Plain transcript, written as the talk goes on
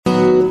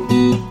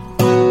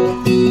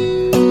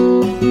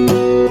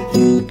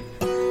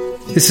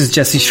This is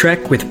Jesse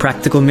Schreck with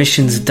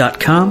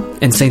PracticalMissions.com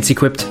and Saints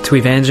Equipped to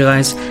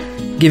Evangelize,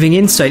 giving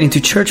insight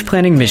into church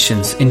planting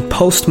missions in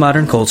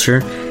postmodern culture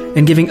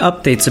and giving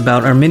updates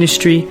about our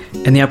ministry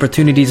and the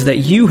opportunities that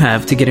you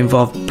have to get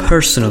involved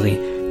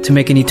personally to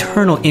make an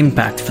eternal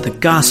impact for the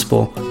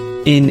gospel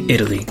in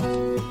Italy.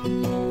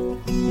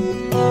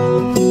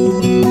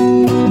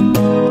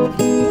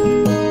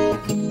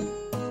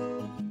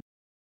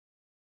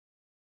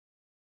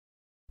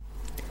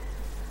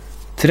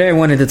 Today I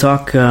wanted to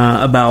talk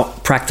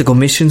about practical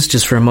missions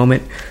just for a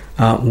moment.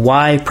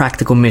 Why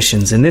practical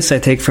missions? And this I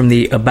take from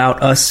the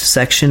About Us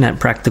section at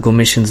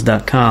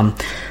practicalmissions.com.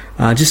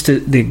 Just to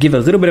give a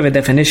little bit of a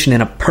definition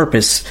and a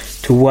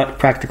purpose to what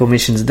Practical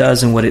Missions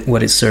does and what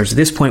it serves. At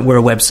this point, we're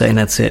a website and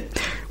that's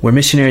it. We're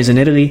missionaries in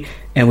Italy,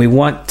 and we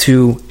want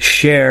to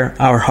share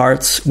our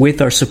hearts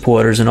with our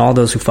supporters and all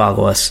those who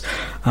follow us.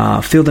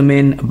 Fill them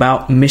in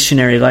about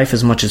missionary life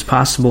as much as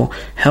possible.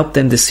 Help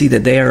them to see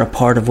that they are a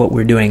part of what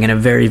we're doing, and a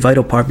very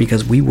vital part,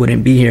 because we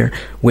wouldn't be here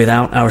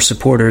without our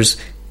supporters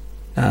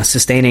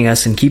sustaining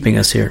us and keeping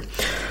us here.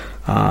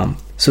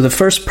 So the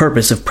first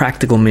purpose of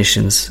Practical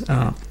Missions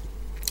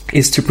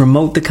is to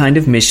promote the kind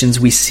of missions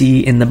we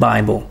see in the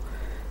Bible.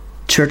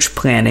 Church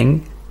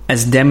planning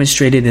as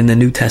demonstrated in the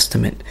New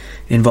Testament,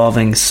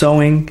 involving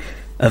sowing,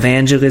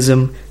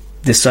 evangelism,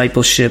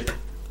 discipleship,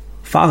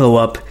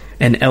 follow-up,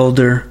 and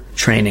elder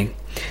training.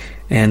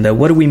 And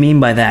what do we mean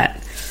by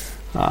that?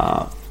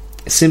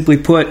 Simply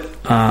put,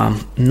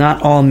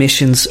 not all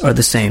missions are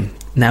the same.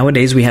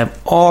 Nowadays we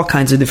have all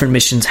kinds of different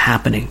missions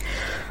happening.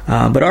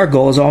 But our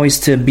goal is always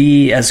to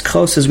be as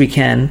close as we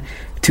can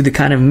to the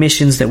kind of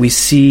missions that we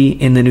see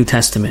in the New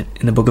Testament,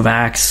 in the book of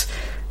Acts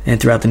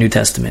and throughout the New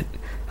Testament.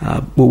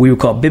 What we would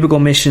call biblical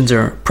missions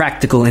are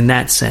practical in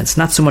that sense.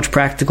 Not so much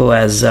practical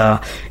as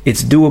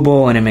it's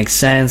doable and it makes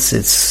sense,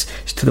 it's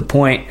to the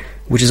point,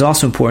 which is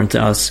also important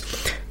to us,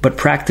 but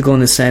practical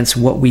in the sense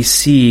what we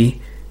see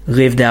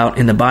lived out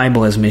in the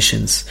Bible as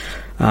missions.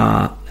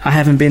 I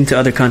haven't been to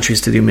other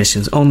countries to do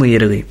missions, only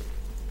Italy.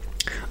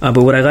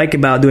 But what I like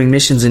about doing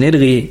missions in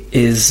Italy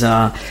is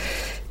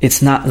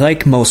it's not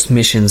like most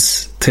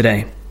missions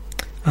today.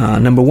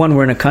 Number one,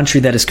 we're in a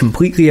country that is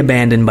completely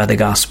abandoned by the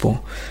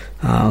gospel.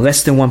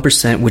 Less than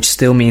 1%, which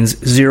still means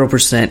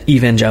 0%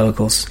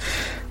 evangelicals.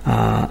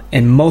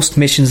 And most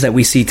missions that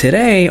we see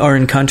today are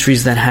in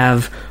countries that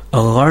have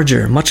a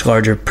much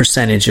larger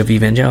percentage of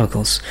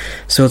evangelicals.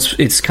 So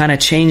it's kind of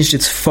changed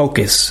its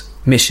focus,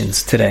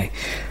 missions today.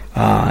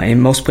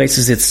 In most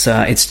places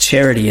it's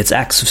charity, it's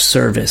acts of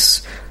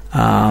service.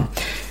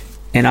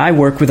 And I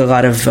work with a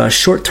lot of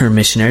short-term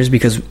missionaries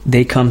because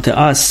they come to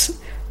us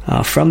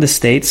from the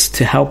States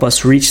to help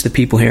us reach the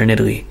people here in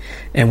Italy.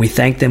 And we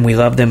thank them, we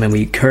love them, and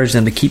we encourage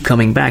them to keep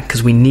coming back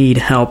because we need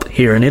help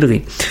here in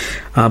Italy.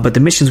 But the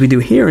missions we do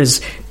here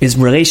is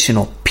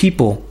relational,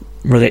 people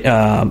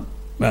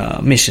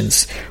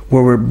missions,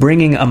 where we're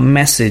bringing a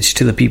message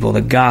to the people,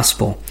 the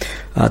gospel,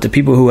 to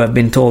people who have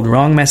been told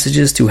wrong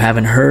messages, who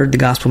haven't heard the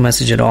gospel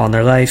message at all in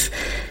their life.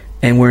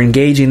 And we're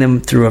engaging them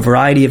through a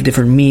variety of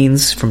different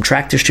means, from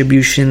tract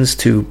distributions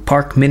to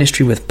park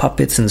ministry with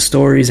puppets and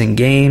stories and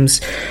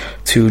games,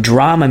 to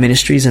drama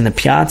ministries in the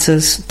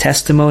piazzas,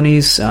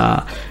 testimonies,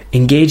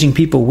 engaging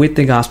people with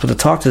the gospel to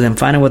talk to them,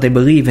 find out what they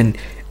believe, and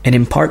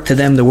impart to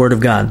them the word of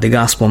God, the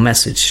gospel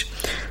message,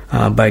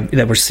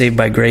 that we're saved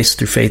by grace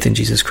through faith in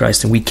Jesus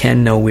Christ, and we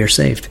can know we're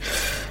saved.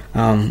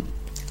 So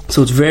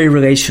it's very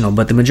relational,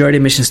 but the majority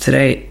of missions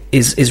today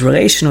is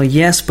relational,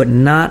 yes, but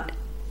not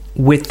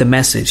with the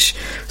message.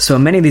 So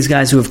many of these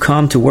guys who have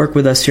come to work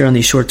with us here on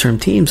these short-term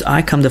teams,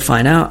 I come to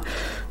find out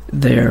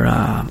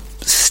they're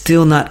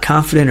still not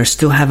confident or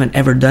still haven't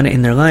ever done it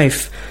in their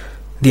life.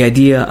 The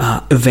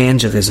idea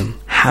evangelism.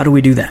 How do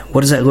we do that?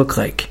 What does that look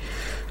like?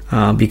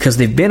 Because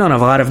they've been on a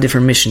lot of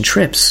different mission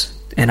trips,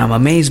 and I'm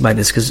amazed by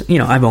this because,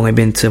 I've only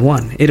been to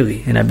one,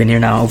 Italy, and I've been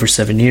here now over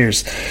 7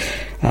 years.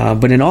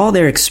 But in all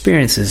their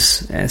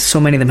experiences,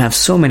 so many of them have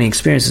so many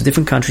experiences,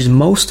 different countries,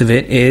 most of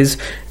it is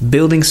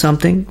building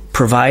something,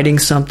 providing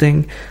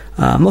something,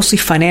 mostly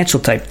financial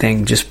type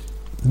thing, just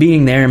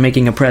being there and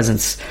making a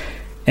presence,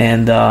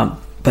 and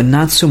but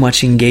not so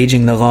much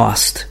engaging the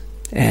lost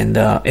and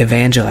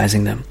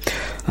evangelizing them.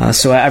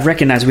 So I've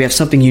recognized we have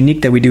something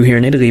unique that we do here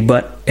in Italy,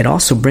 but it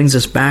also brings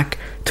us back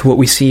to what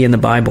we see in the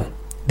Bible.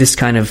 This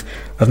kind of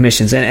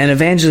missions. And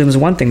evangelism is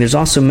one thing. There's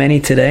also many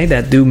today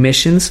that do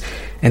missions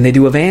and they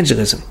do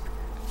evangelism.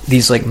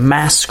 These like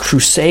mass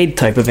crusade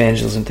type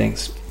evangelism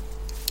things.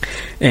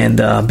 And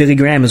Billy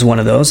Graham is one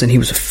of those, and he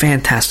was a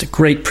fantastic,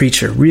 great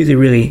preacher. Really,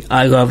 really,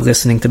 I love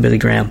listening to Billy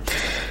Graham.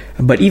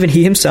 But even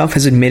he himself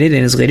has admitted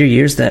in his later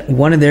years that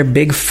one of their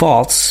big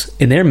faults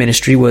in their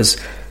ministry was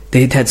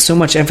they'd had so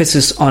much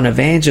emphasis on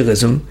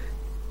evangelism,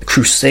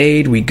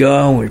 crusade, we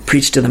go, we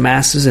preach to the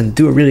masses and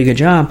do a really good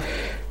job.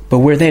 But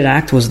where they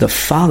lacked was the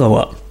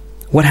follow-up.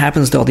 What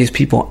happens to all these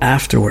people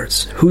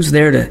afterwards? Who's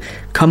there to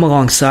come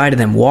alongside of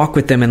them, walk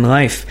with them in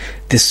life,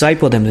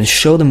 disciple them, and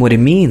show them what it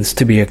means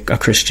to be a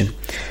Christian?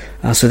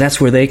 So that's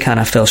where they kind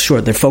of fell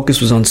short. Their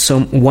focus was on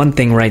one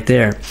thing right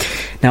there.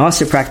 Now,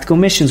 us at Practical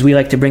Missions, we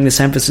like to bring this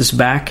emphasis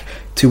back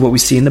to what we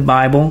see in the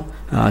Bible,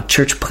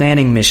 church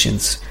planning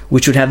missions,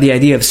 which would have the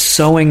idea of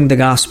sowing the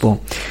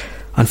gospel.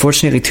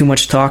 Unfortunately, too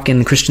much talk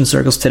in Christian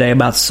circles today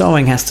about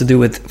sowing has to do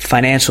with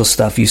financial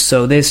stuff. You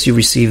sow this, you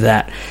receive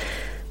that.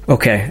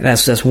 Okay,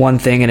 that's one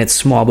thing, and it's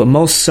small. But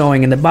most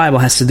sowing in the Bible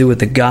has to do with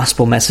the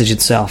gospel message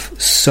itself,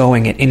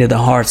 sowing it into the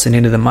hearts and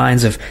into the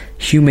minds of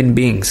human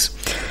beings.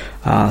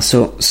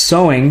 So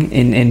sowing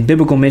in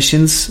biblical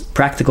missions,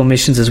 practical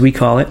missions as we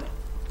call it,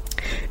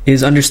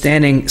 is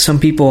understanding some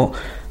people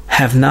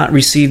have not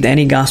received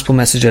any gospel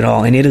message at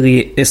all. In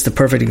Italy, it's the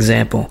perfect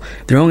example.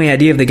 Their only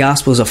idea of the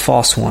gospel is a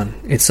false one.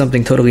 It's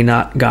something totally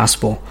not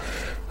gospel,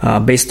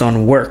 based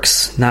on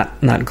works,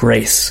 not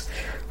grace.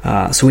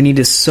 So we need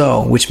to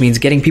sow, which means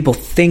getting people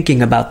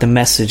thinking about the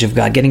message of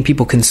God, getting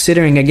people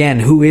considering again,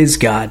 who is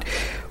God?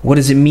 What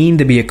does it mean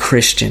to be a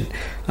Christian?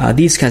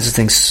 These kinds of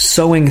things.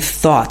 Sowing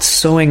thoughts,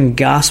 sowing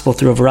gospel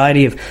through a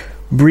variety of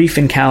brief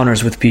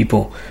encounters with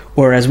people,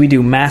 or as we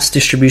do, mass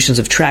distributions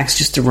of tracts,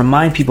 just to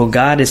remind people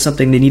God is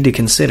something they need to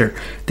consider.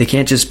 They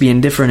can't just be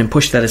indifferent and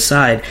push that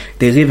aside.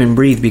 They live and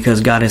breathe because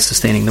God is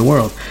sustaining the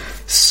world.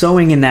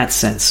 Sowing in that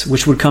sense,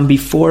 which would come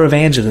before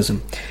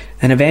evangelism.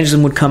 And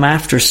evangelism would come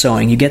after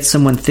sowing. You get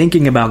someone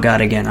thinking about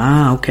God again.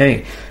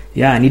 Okay.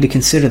 Yeah, I need to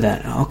consider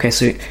that. Okay,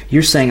 so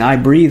you're saying I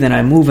breathe and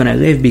I move and I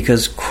live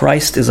because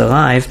Christ is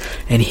alive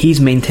and He's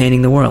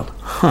maintaining the world.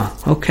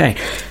 Okay.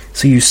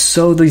 So you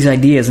sow these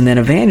ideas, and then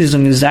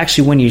evangelism is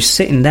actually when you're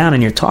sitting down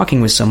and you're talking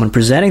with someone,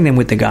 presenting them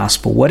with the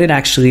gospel, what it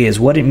actually is,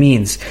 what it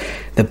means,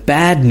 the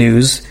bad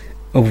news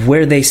of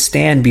where they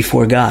stand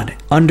before God,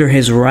 under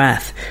His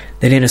wrath,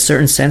 that in a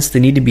certain sense they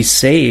need to be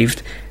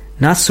saved,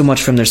 not so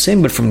much from their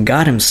sin, but from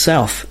God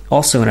Himself,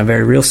 also in a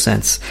very real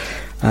sense.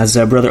 As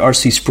Brother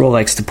R.C. Sproul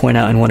likes to point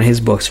out in one of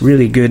his books,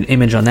 really good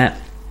image on that.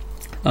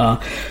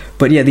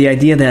 But yeah, the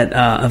idea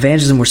that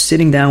evangelism, we're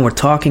sitting down, we're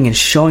talking and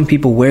showing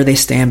people where they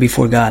stand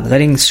before God,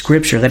 letting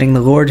Scripture, letting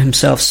the Lord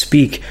Himself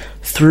speak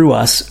through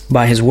us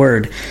by His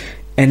Word,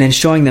 and then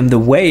showing them the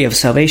way of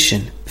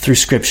salvation through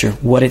Scripture,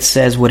 what it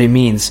says, what it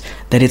means,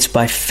 that it's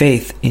by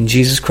faith in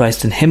Jesus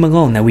Christ and Him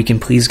alone that we can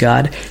please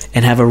God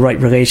and have a right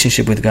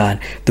relationship with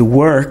God. The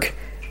work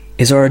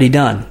is already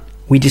done.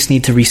 We just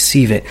need to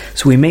receive it.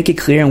 So we make it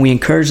clear and we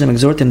encourage them,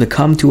 exhort them to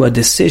come to a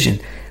decision.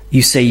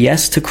 You say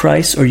yes to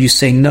Christ or you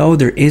say no,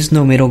 there is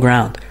no middle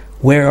ground.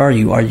 Where are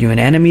you? Are you an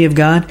enemy of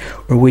God,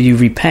 or will you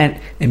repent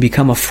and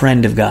become a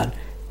friend of God,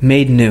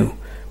 made new?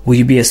 Will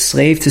you be a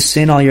slave to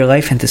sin all your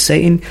life and to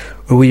Satan,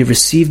 or will you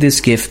receive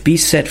this gift, be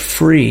set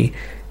free,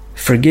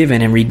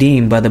 forgiven and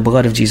redeemed by the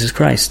blood of Jesus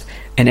Christ,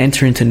 and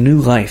enter into new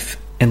life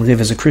and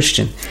live as a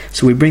Christian?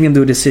 So we bring them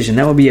to a decision.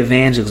 That would be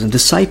evangelism.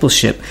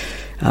 Discipleship,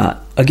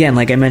 again,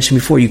 like I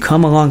mentioned before, you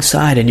come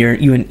alongside and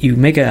you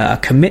make a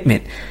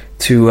commitment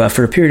to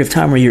for a period of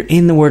time where you're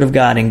in the Word of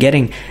God and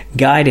getting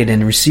guided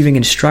and receiving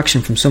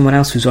instruction from someone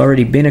else who's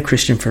already been a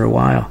Christian for a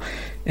while,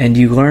 and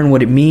you learn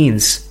what it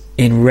means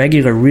in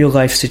regular real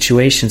life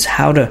situations,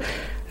 how to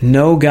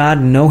know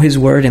God, know His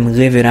Word, and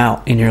live it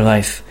out in your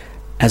life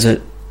as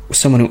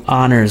someone who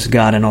honors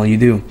God in all you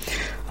do.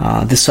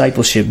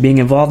 Discipleship, being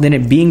involved in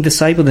it, being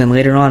discipled, and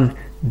later on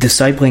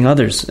discipling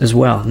others as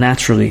well,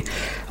 naturally.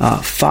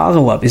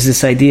 Follow-up is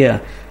this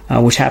idea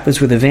which happens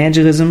with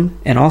evangelism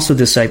and also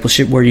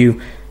discipleship, where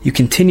you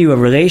continue a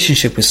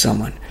relationship with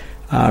someone,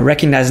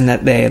 recognizing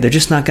that they're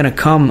just not going to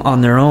come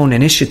on their own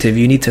initiative.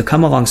 You need to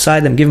come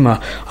alongside them, give them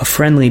a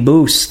friendly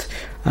boost,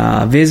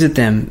 visit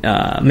them,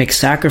 make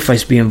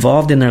sacrifice, be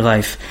involved in their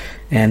life,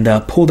 and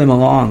pull them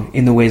along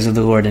in the ways of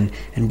the Lord and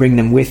bring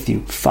them with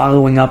you,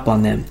 following up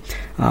on them.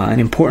 An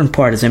important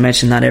part, as I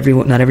mentioned, not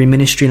every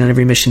ministry, not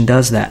every mission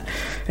does that.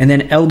 And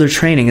then elder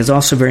training is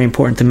also very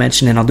important to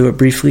mention, and I'll do it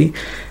briefly.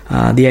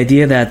 The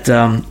idea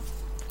that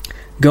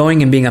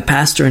going and being a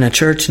pastor in a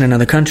church in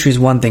another country is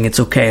one thing. It's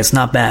okay. It's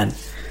not bad.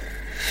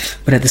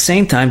 But at the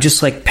same time,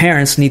 just like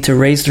parents need to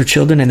raise their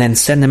children and then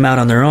send them out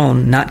on their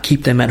own, not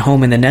keep them at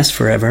home in the nest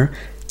forever,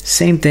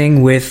 same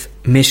thing with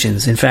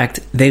missions. In fact,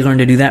 they learn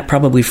to do that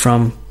probably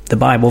from the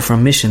Bible,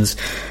 from missions.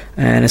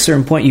 And at a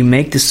certain point, you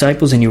make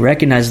disciples and you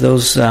recognize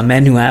those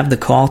men who have the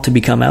call to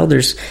become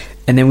elders,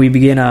 and then we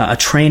begin a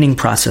training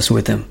process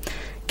with them,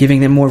 giving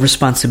them more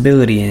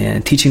responsibility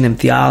and teaching them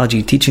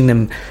theology, teaching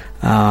them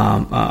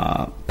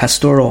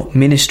pastoral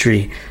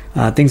ministry,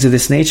 things of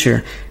this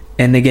nature.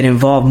 And they get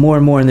involved more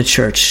and more in the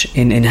church,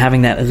 in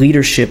having that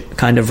leadership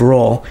kind of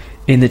role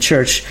in the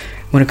church.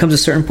 When it comes to a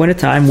certain point of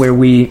time where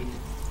we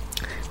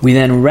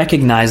then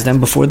recognize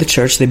them before the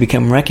church, they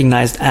become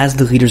recognized as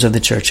the leaders of the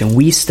church. And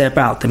we step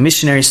out, the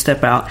missionaries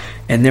step out,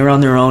 and they're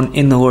on their own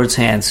in the Lord's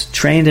hands,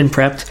 trained and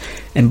prepped,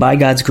 and by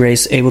God's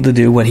grace, able to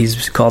do what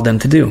He's called them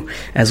to do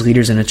as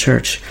leaders in a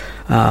church,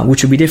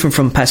 which would be different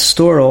from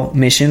pastoral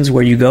missions,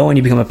 where you go and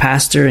you become a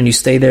pastor and you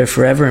stay there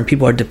forever and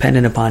people are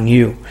dependent upon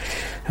you.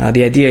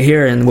 The idea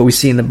here, and what we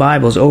see in the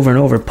Bible, is over and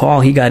over.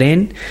 Paul, he got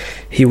in,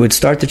 he would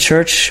start the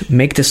church,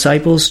 make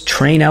disciples,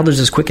 train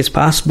elders as quick as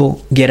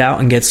possible, get out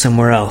and get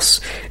somewhere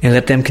else, and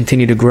let them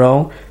continue to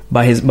grow,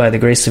 by the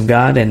grace of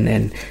God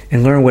and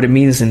learn what it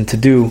means and to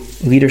do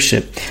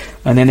leadership.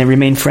 And then they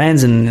remain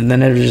friends, and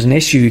then if there's an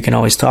issue, you can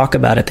always talk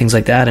about it, things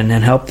like that, and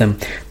then help them.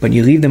 But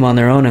you leave them on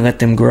their own and let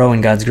them grow in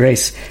God's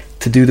grace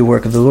to do the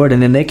work of the Lord.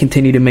 And then they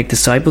continue to make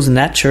disciples, and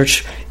that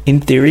church,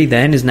 in theory,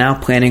 then is now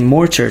planning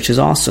more churches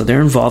also.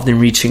 They're involved in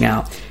reaching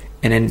out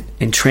and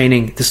in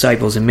training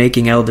disciples and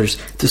making elders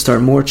to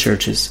start more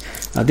churches.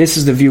 This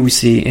is the view we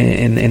see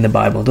in the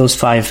Bible, those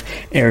 5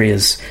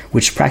 areas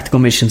which Practical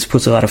Missions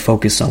puts a lot of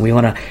focus on. We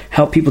want to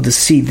help people to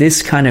see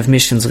this kind of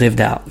missions lived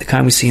out, the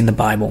kind we see in the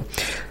Bible.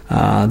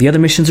 The other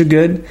missions are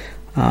good,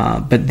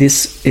 but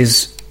this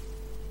is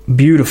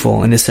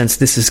beautiful in the sense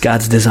this is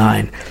God's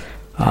design.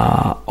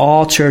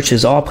 All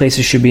churches, all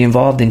places should be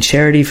involved in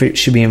charity,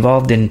 should be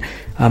involved in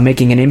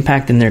making an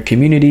impact in their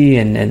community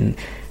and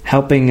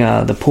helping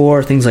the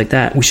poor, things like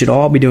that. We should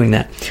all be doing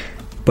that.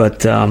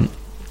 But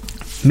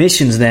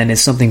missions then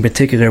is something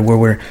particular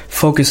where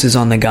focus is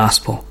on the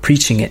gospel,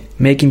 preaching it,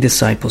 making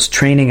disciples,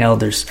 training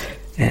elders,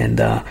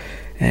 and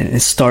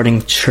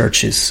starting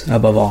churches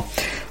above all.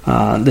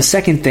 The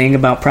second thing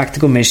about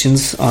Practical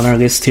Missions on our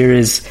list here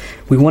is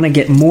we want to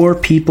get more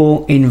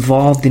people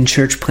involved in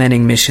church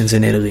planting missions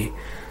in Italy.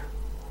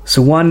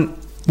 So 1,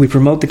 we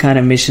promote the kind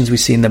of missions we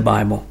see in the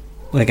Bible,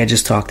 like I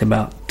just talked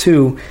about.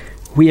 2,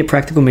 we at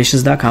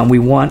practicalmissions.com, we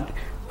want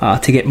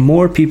to get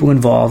more people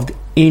involved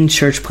in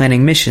church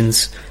planting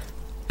missions,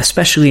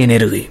 especially in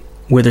Italy,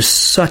 where there's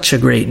such a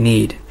great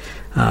need.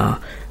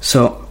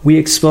 So we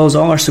expose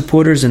all our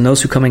supporters and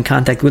those who come in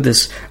contact with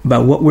us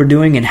about what we're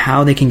doing and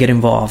how they can get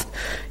involved,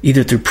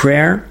 either through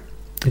prayer,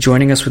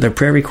 joining us with their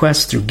prayer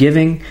requests, through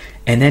giving,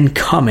 and then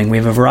coming. We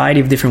have a variety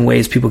of different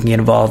ways people can get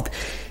involved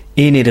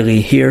in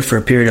Italy here for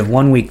a period of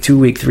 1 week, 2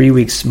 weeks, 3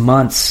 weeks,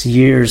 months,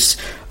 years,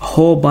 a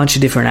whole bunch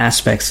of different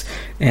aspects.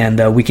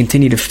 And we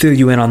continue to fill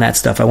you in on that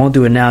stuff. I won't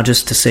do it now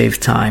just to save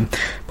time,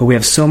 but we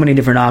have so many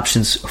different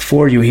options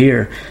for you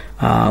here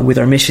with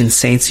our mission,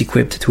 Saints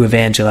Equipped to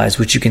Evangelize,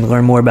 which you can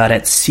learn more about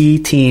at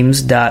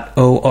cteams.org.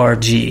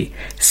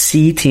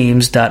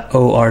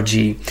 cteams.org.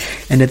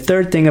 And the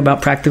third thing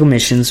about Practical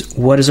Missions,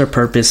 what is our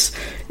purpose,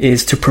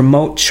 is to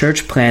promote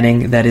church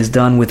planting that is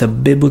done with a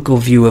biblical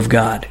view of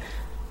God.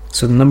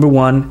 So number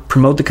 1,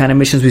 promote the kind of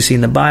missions we see in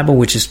the Bible,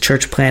 which is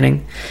church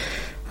planting.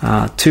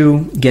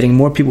 2, getting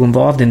more people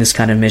involved in this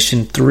kind of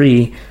mission.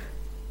 3,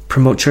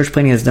 promote church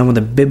planting that's done with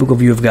a biblical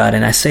view of God.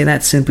 And I say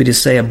that simply to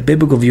say a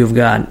biblical view of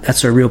God.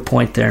 That's our real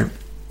point there.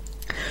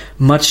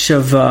 Much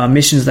of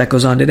missions that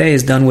goes on today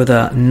is done with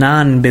a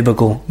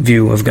non-biblical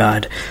view of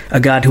God. A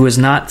God who is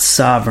not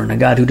sovereign, a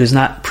God who does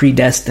not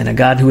predestine, a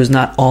God who is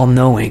not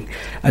all-knowing,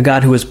 a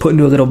God who is put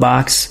into a little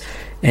box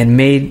and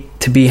made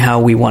to be how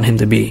we want him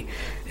to be.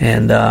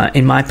 And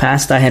in my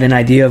past, I had an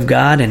idea of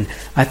God, and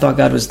I thought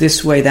God was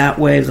this way, that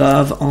way,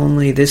 love,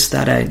 only this,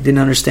 that. I didn't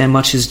understand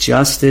much his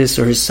justice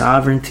or his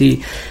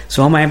sovereignty.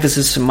 So all my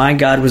emphasis on my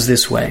God was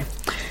this way.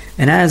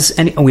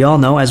 And we all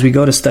know, as we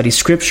go to study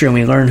Scripture and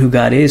we learn who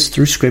God is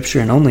through Scripture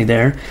and only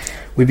there,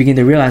 we begin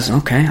to realize,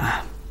 okay,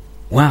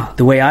 wow,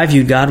 the way I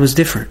viewed God was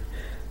different.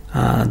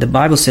 The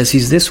Bible says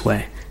he's this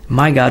way.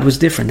 My God was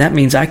different. That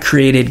means I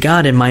created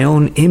God in my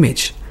own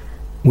image,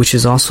 which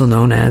is also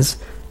known as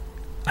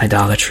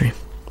idolatry.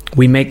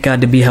 We make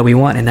God to be how we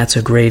want, and that's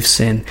a grave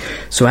sin.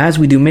 So as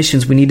we do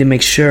missions, we need to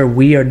make sure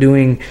we are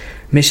doing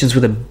missions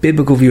with a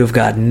biblical view of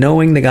God,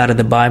 knowing the God of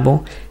the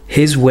Bible,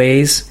 his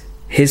ways,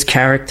 his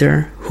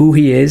character, who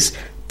he is,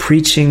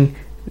 preaching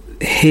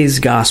his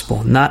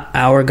gospel, not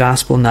our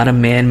gospel, not a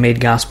man-made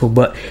gospel,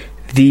 but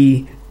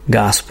the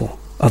gospel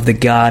of the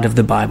God of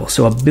the Bible.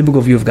 So a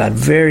biblical view of God,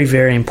 very,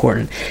 very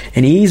important.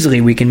 And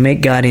easily we can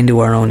make God into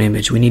our own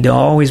image. We need to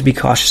always be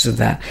cautious of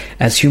that.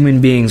 As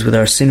human beings with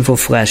our sinful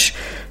flesh,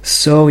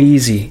 so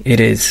easy it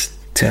is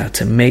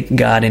to make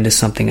God into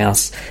something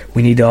else.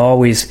 We need to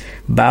always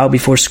bow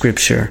before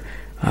Scripture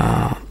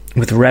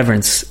with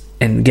reverence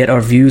and get our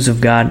views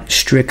of God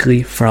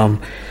strictly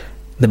from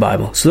the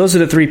Bible. So those are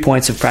the 3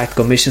 points of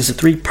Practical Missions, the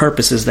 3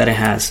 purposes that it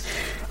has.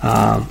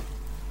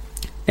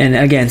 And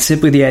again,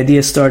 simply the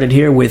idea started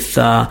here with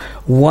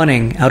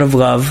wanting, out of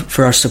love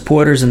for our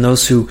supporters and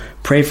those who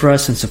pray for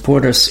us and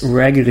support us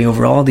regularly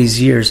over all these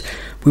years,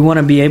 we want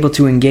to be able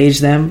to engage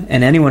them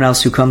and anyone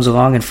else who comes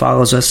along and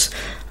follows us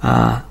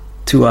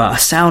to a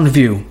sound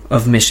view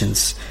of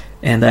missions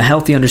and a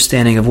healthy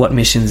understanding of what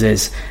missions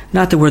is.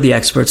 Not that we're the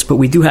experts, but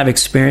we do have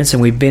experience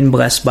and we've been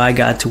blessed by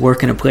God to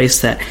work in a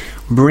place that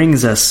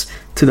brings us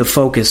to the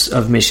focus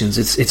of missions.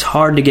 It's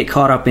hard to get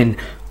caught up in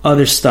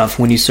other stuff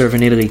when you serve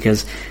in Italy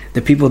because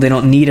the people, they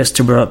don't need us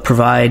to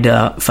provide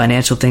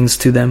financial things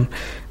to them.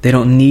 They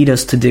don't need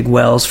us to dig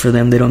wells for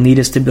them. They don't need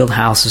us to build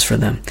houses for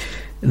them.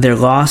 They're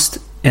lost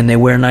and they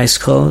wear nice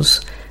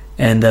clothes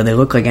and they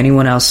look like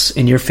anyone else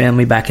in your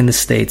family back in the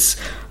States.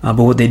 But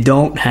what they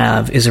don't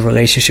have is a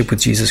relationship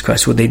with Jesus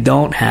Christ. What they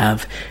don't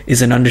have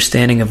is an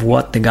understanding of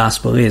what the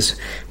gospel is.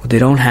 What they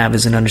don't have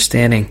is an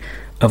understanding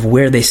of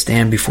where they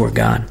stand before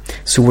God.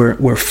 So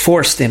we're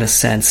forced, in a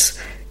sense,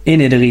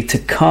 in Italy to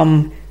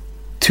come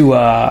to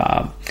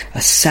a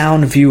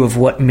sound view of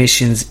what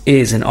missions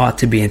is and ought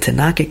to be, and to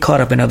not get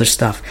caught up in other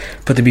stuff,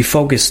 but to be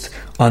focused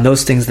on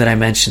those things that I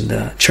mentioned,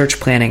 the church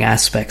planning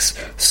aspects,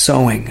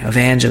 sowing,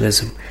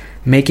 evangelism,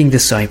 making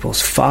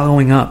disciples,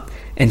 following up,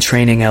 and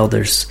training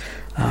elders.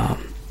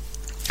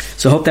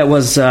 So I hope that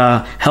was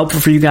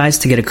helpful for you guys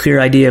to get a clear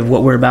idea of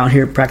what we're about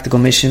here at Practical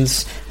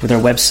Missions with our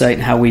website,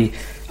 and how we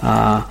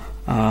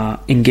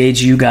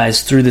engage you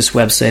guys through this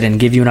website and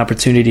give you an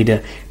opportunity to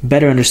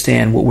better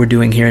understand what we're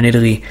doing here in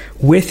Italy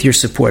with your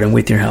support and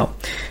with your help.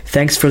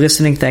 Thanks for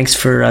listening. Thanks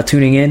for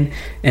tuning in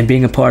and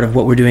being a part of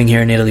what we're doing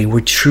here in Italy.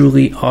 We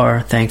truly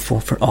are thankful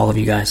for all of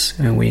you guys,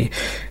 and we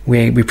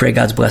pray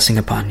God's blessing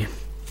upon you.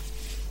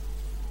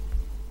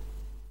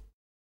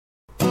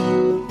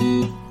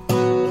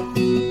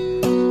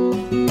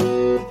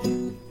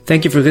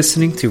 Thank you for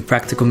listening to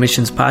Practical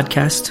Missions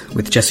Podcast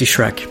with Jesse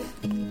Schreck.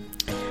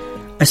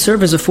 I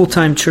serve as a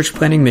full-time church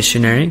planning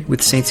missionary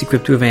with Saints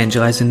Equipped to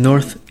Evangelize in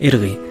North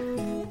Italy.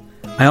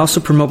 I also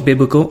promote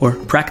biblical or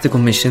practical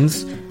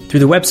missions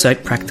through the website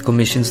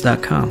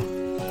practicalmissions.com.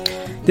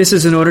 This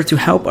is in order to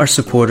help our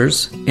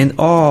supporters and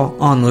all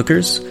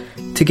onlookers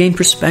to gain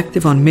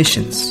perspective on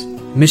missions,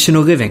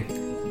 missional living,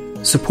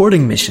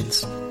 supporting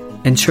missions,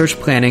 and church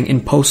planning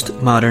in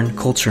postmodern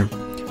culture.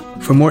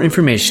 For more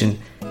information,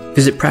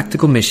 visit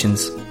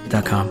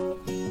practicalmissions.com.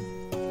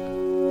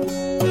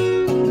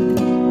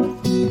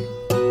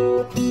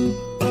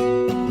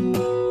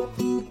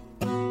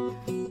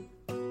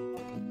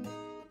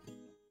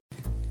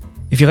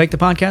 If you like the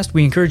podcast,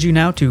 we encourage you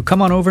now to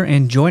come on over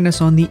and join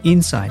us on the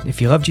inside.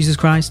 If you love Jesus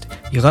Christ,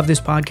 you love this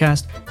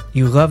podcast,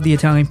 you love the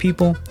Italian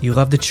people, you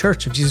love the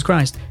Church of Jesus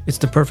Christ, it's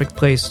the perfect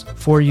place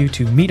for you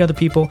to meet other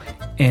people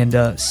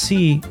and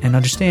see and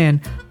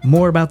understand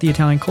more about the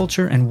Italian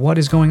culture and what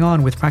is going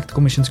on with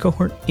Practical Missions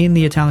Cohort in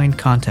the Italian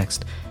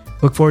context.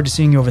 Look forward to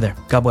seeing you over there.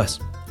 God bless.